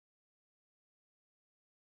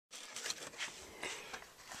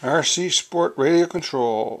RC Sport Radio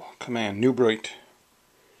Control Command, New Bright.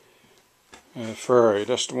 Ferrari,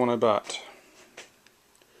 that's the one I bought.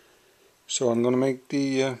 So I'm going to make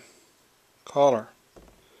the collar,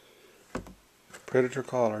 predator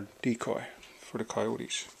collar decoy for the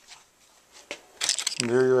coyotes. And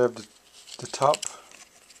there you have the top,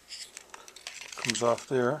 comes off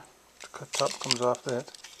there, the top comes off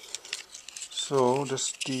that. So this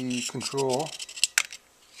is the control,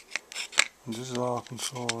 and this is all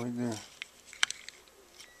control right there.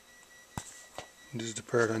 And this is the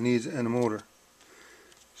part I need and a motor.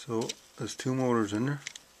 So there's two motors in there.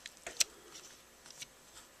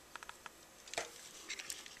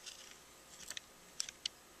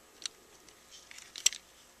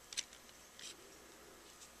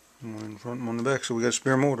 One in front and one in the back, so we got a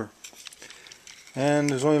spare motor. And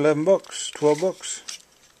there's only 11 bucks, 12 bucks.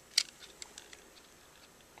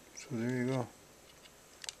 So there you go.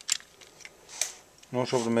 I'm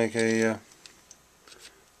also able to make a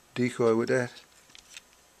decoy with that.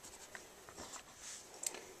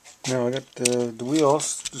 Now I got the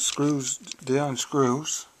wheels, the screws, they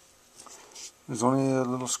unscrews. There's only a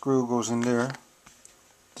little screw goes in there.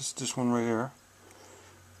 This one right here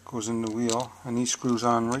goes in the wheel, and he screws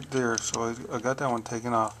on right there. So I got that one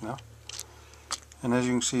taken off now. And as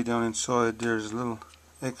you can see down inside, there's a little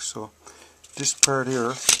X. So this part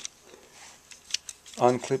here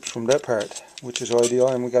unclips from that part, which is ideal.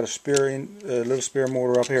 And we got a little spare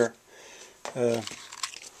motor up here.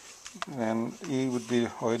 And E would be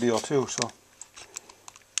ideal too. So,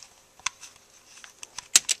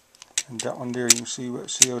 and that one there, you can see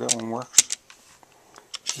how that one works.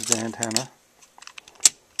 This is the antenna.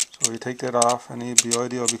 So you take that off, and he'd be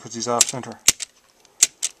ideal because he's off center.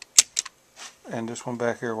 And this one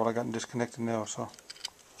back here, well, I got him disconnected now, so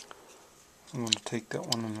I'm going to take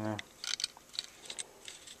that one and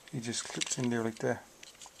he just clips in there like that.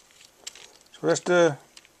 So that's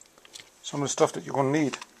some of the stuff that you're going to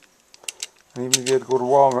need. And even if you had to go to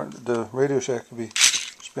Walmart, the Radio Shack could be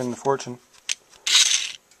spending a fortune.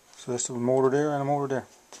 So that's the motor there and a motor there.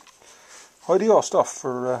 Ideal stuff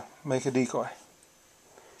for make a decoy.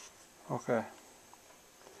 Okay.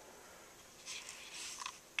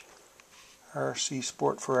 RC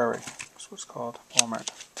Sport Ferrari, that's what it's called, Walmart.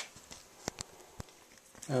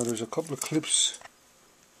 Now there's a couple of clips,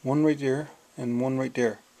 one right there and one right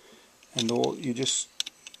there. And you just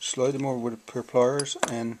slide them over with a pair of pliers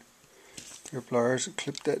and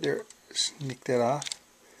clip that there, snick that off,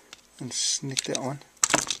 and snick that one,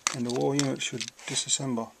 and the whole unit should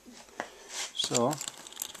disassemble. So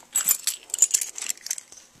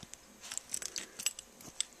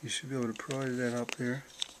you should be able to pry that up there.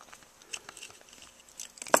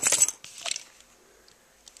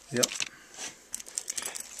 Yep.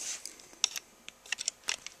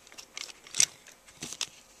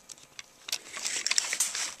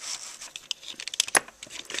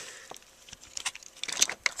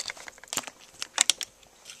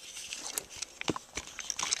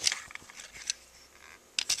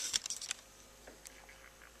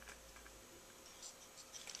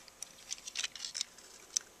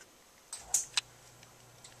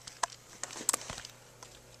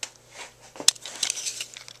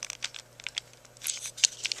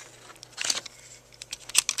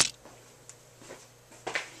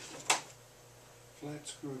 Flat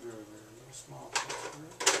screwdriver, a little small flat screw.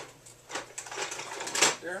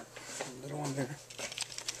 There, a little one there.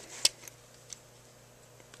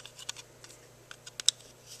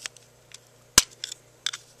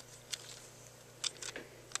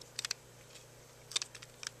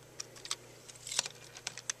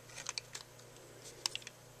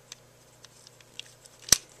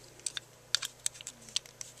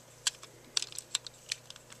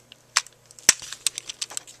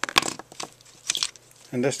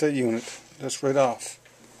 And that's that unit. That's right off.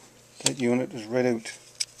 That unit is right out.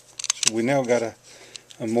 So we now got a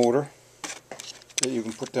motor that you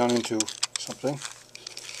can put down into something.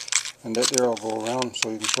 And that there will go around, so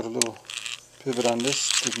you can put a little pivot on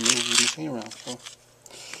this to move the machine around. So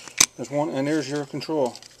there's one, and there's your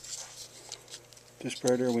control. This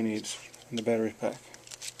part there we need, and the battery pack.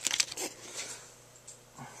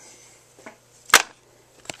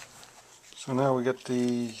 So now we got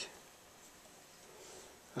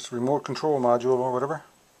that's the remote control module or whatever,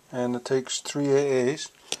 and it takes 3 AAs,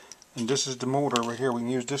 and this is the motor right here. We can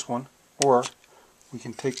use this one, or we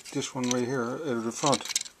can take this one right here out of the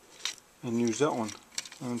front and use that one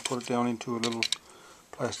and put it down into a little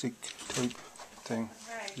plastic type thing.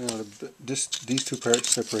 Now these two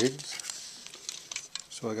parts separated,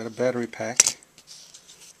 so I got a battery pack,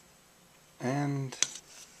 and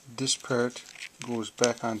this part goes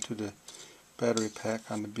back onto the battery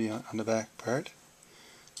pack on the back part,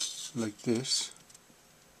 like this.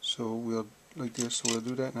 So we'll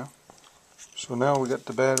do that now. So now we got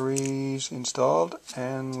the batteries installed,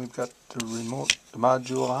 and we've got the remote, the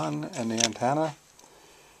module on, and the antenna.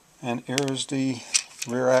 And here's the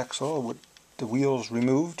rear axle with the wheels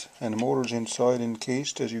removed and the motor's inside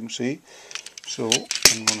encased, as you can see. So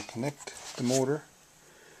I'm going to connect the motor.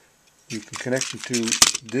 You can connect it to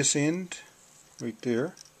this end right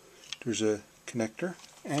there. There's a connector,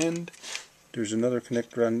 and there's another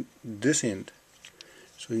connector on this end.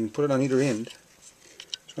 So you can put it on either end.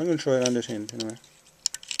 So I'm going to try it on this end anyway.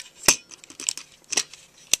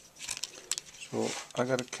 So I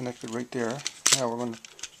got it connected right there. Now we're going to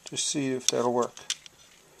just see if that'll work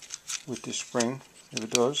with this spring. If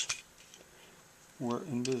it does, we're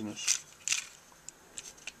in business.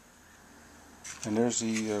 And there's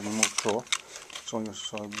the remote control. It's only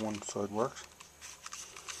one side works.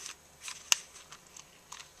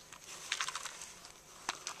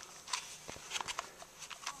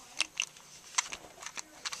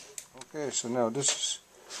 Okay, so now this is,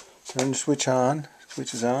 turn the switch on,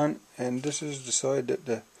 switch is on, and this is the side that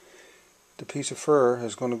the piece of fur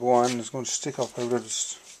is going to go on. It's going to stick up out of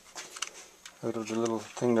the little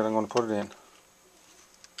thing that I'm going to put it in.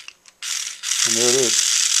 And there it is.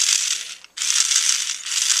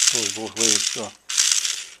 Goes both ways, so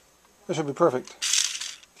this should be perfect.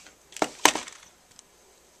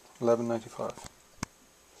 $11.95.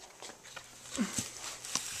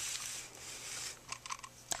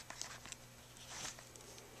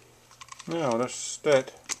 Now that's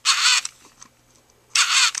that.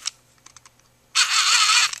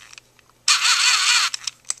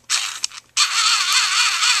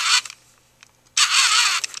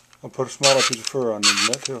 I'll put a smaller piece of fur on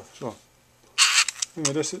that too. So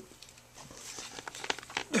anyway, that's it.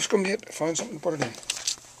 Just going to find something to put it in.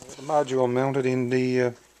 The module mounted in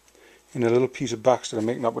a little piece of box that I'm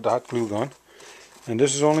making up with the hot glue gun. And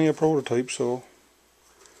this is only a prototype, so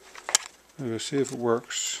we'll see if it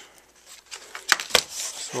works.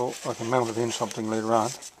 So I can mount it in something later on.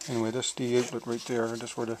 Anyway, that's the outlet right there.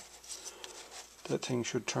 That's where that thing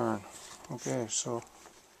should turn. Okay, so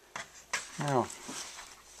now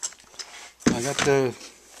I got the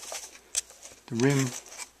rim,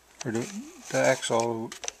 or the axle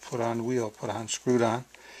put on the wheel, put on, screwed on.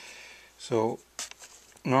 So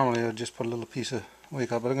normally I'd just put a little piece of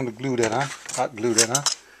wake up, but I'm going to glue that on, hot glue that on.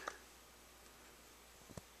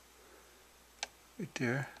 Right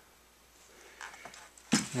there.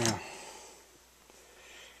 Now,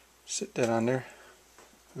 sit that on there.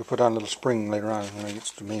 We'll put on a little spring later on when I get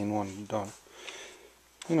the main one done.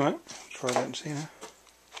 Anyway, try that and see now.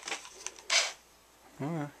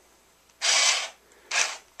 Alright.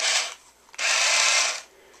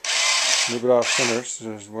 A little bit off center, this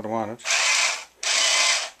is what I wanted.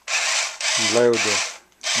 And loud the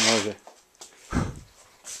noisy.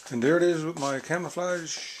 And there it is with my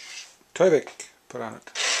camouflage Tyvek put on it.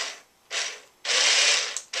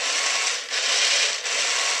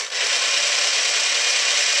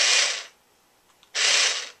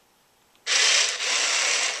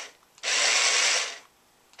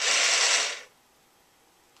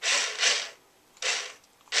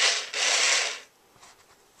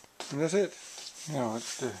 And that's it. Now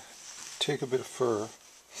take a bit of fur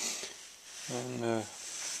and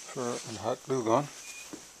hot glue gun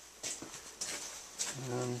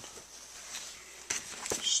and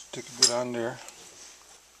stick a bit on there,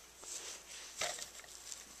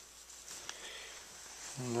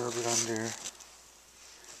 and a bit on there,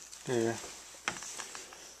 there,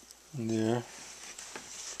 and there,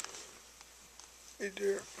 right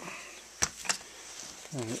there,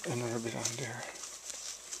 and another bit on there.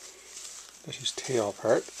 That's his tail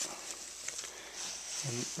part,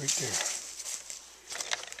 and right there.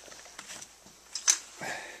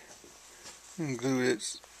 And glue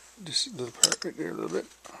this little part right there a little bit.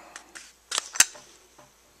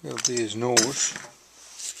 That'll be his nose.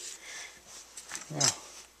 Now,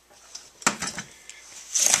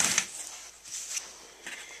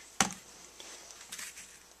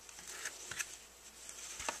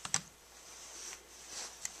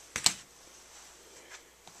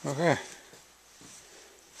 okay.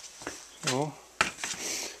 So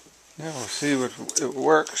now we'll see if it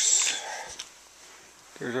works.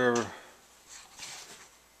 There's our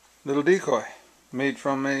little decoy made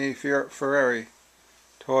from a Ferrari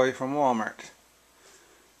toy from Walmart.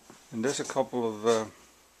 And there's a couple of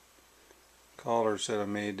collars that I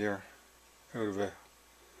made there out of a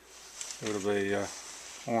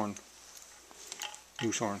horn,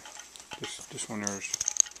 loose horn. This one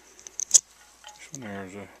there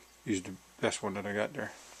is the best one that I got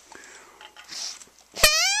there.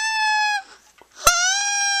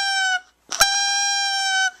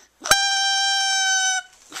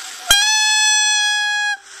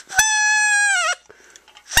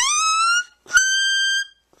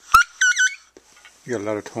 You got a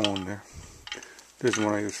lot of tone there. This is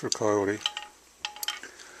one I use for coyote.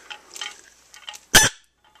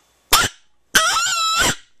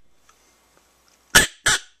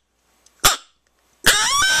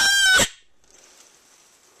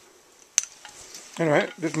 Anyway,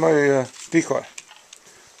 this is my decoy.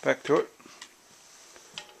 Back to it.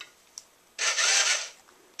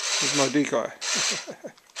 This is my decoy.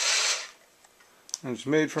 And it's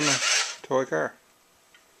made from a toy car.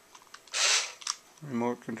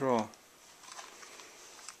 Remote control.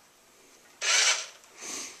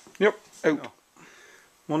 Yep, out.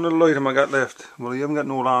 One little item I got left. Well, you haven't got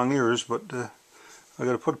no long ears, but I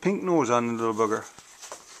got to put a pink nose on the little bugger.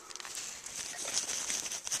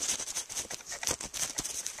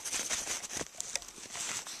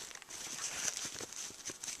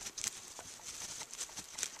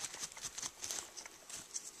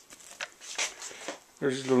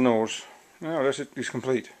 There's his little nose. Now that's it, he's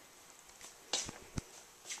complete.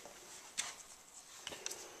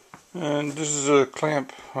 And this is a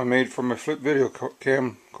clamp I made for my flip video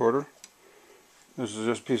camcorder. This is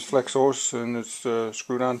just a piece of flex hose and it's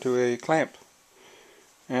screwed onto a clamp.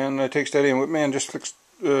 And I take that in with me and just flicks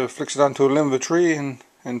it onto a limb of a tree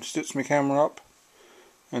and stitch my camera up.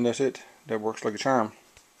 And that's it. That works like a charm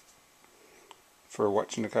for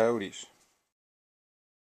watching the coyotes.